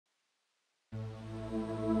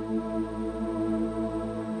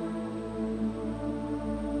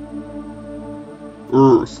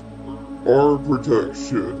Earth, our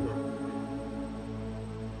protection.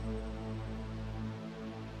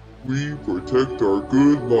 We protect our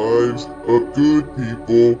good lives of good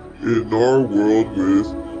people in our world with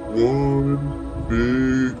one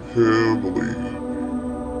big family.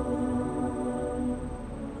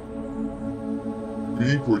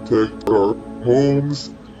 We protect our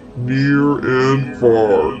homes near and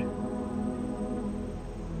far.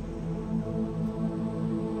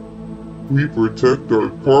 We protect our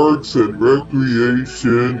parks and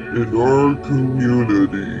recreation in our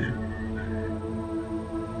community.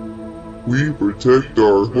 We protect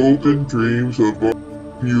our hope and dreams of our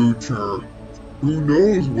future. Who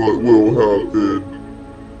knows what will happen?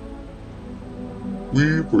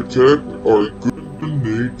 We protect our good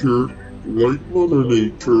nature like Mother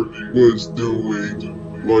Nature was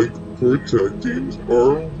doing, like protecting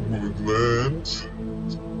our woodlands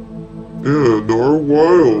and our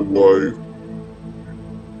wildlife.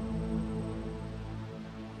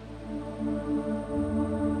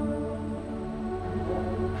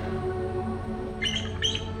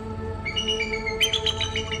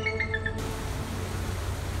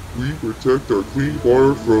 We protect our clean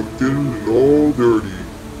water from getting it all dirty.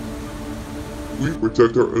 We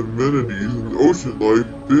protect our amenities and ocean life,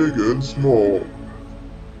 big and small.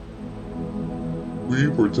 We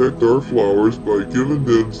protect our flowers by giving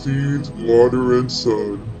them seeds, water, and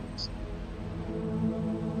sun.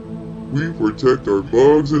 We protect our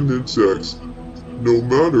bugs and insects, no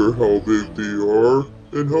matter how big they are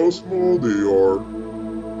and how small they are.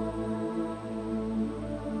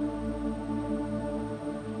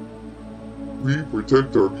 We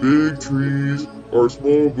protect our big trees, our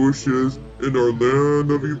small bushes, and our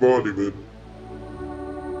land of embodiment.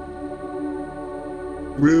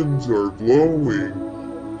 Winds are blowing,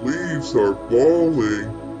 leaves are falling,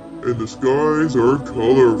 and the skies are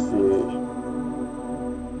colorful.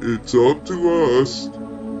 It's up to us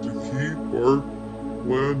to keep our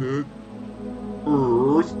planet,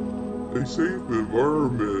 Earth, a safe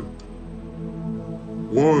environment.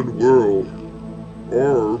 One world,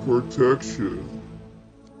 our protection.